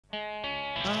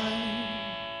I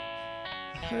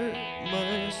hurt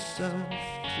myself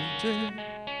today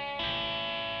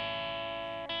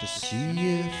to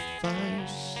see if I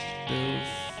still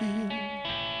feel.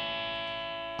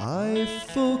 I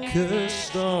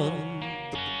focused on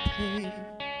the pain,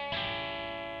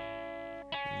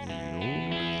 the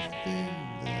only thing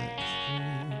that's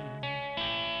real.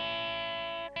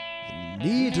 The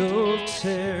needle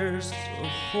tears a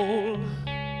hole,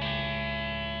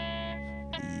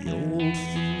 the old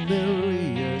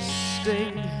familiar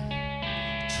sting.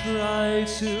 Try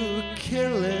to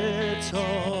kill it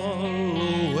all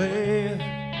away,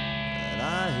 but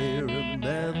I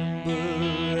remember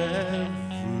everything.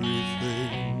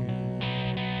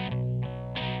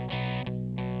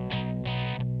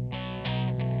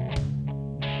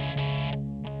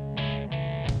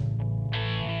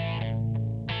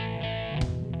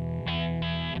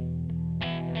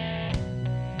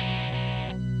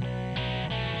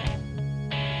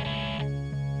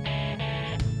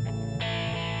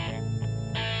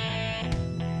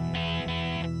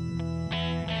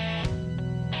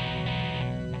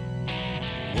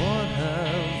 What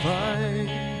have I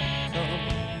become?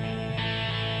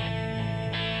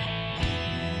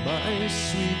 My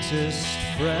sweetest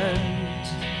friend.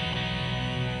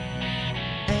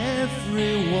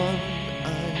 Everyone I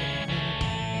know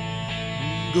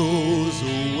goes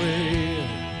away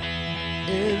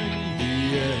in the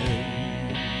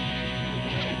end,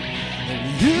 and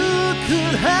you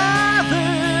could have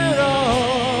it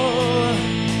all.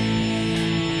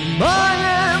 My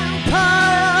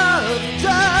empire of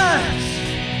dirt,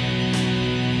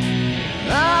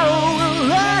 I will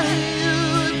let you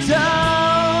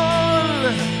down.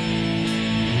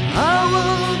 I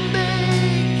will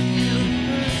make you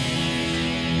hurt.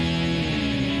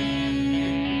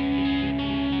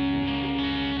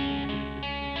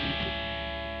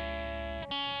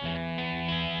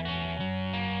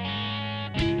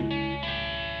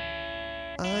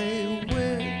 I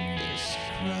wear this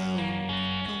crown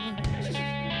of thorns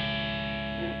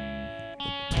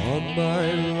upon my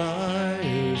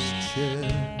liar's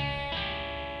chair,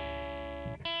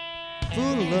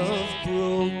 full of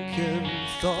broken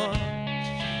thoughts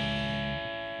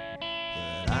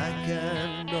that I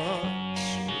cannot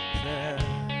repair.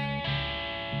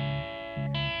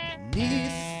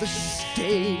 Beneath the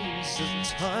stains of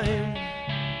time,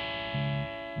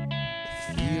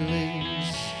 the feelings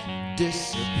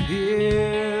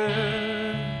disappear,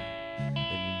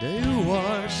 and you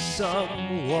are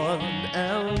someone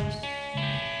else,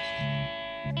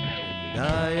 and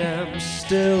I am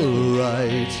still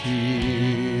right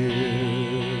here.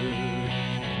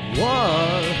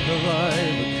 What have I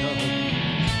become?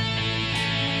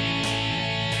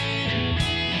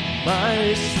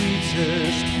 My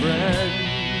sweetest friend.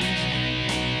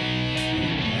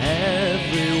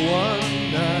 Everyone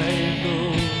I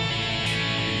know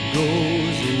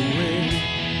goes away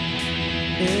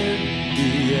in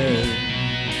the end,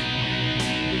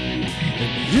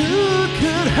 and you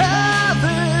could have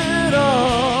it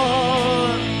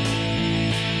all.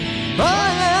 My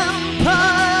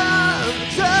empire of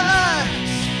dirt,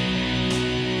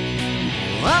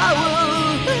 I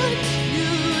will let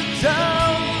you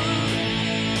down.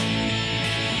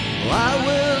 I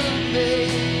will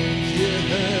make you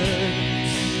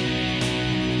hurt.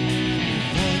 If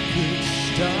I could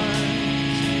start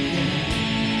again,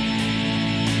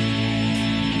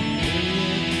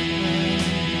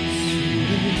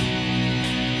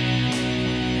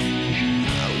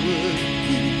 I would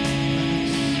give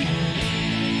myself.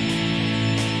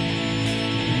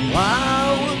 Why?